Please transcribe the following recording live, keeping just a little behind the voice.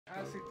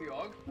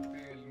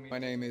My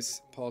name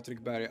is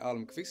Patrik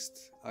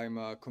Berg-Almkvisth. I'm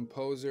a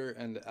composer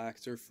and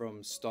actor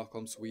from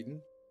Stockholm,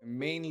 Sweden. I'm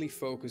mainly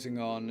focusing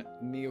on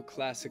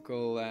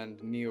neoclassical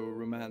and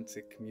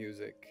neo-romantic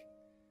music.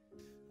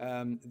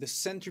 The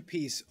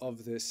centerpiece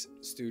of this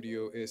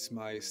studio is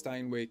my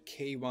Steinway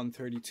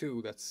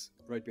K132 that's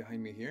right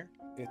behind me here.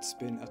 It's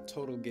been a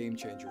total game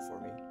changer for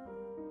me.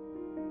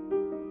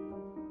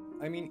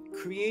 I mean,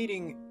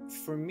 creating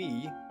for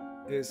me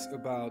is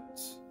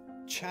about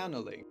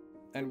channeling.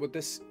 And what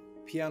this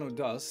piano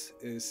does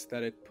is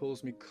that it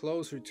pulls me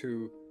closer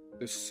to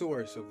the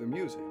source of the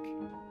music.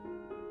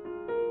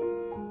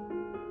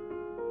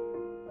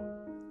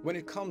 When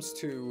it comes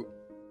to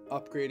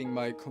upgrading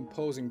my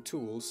composing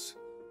tools,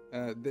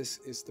 this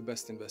is the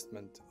best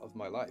investment of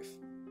my life.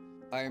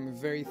 I am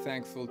very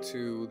thankful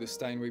to the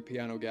Steinway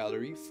Piano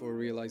Gallery for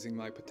realizing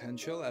my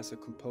potential as a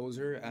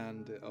composer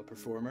and a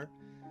performer,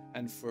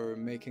 and for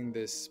making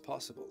this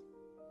possible.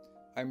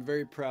 I'm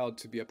very proud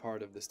to be a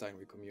part of the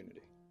Steinway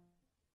community.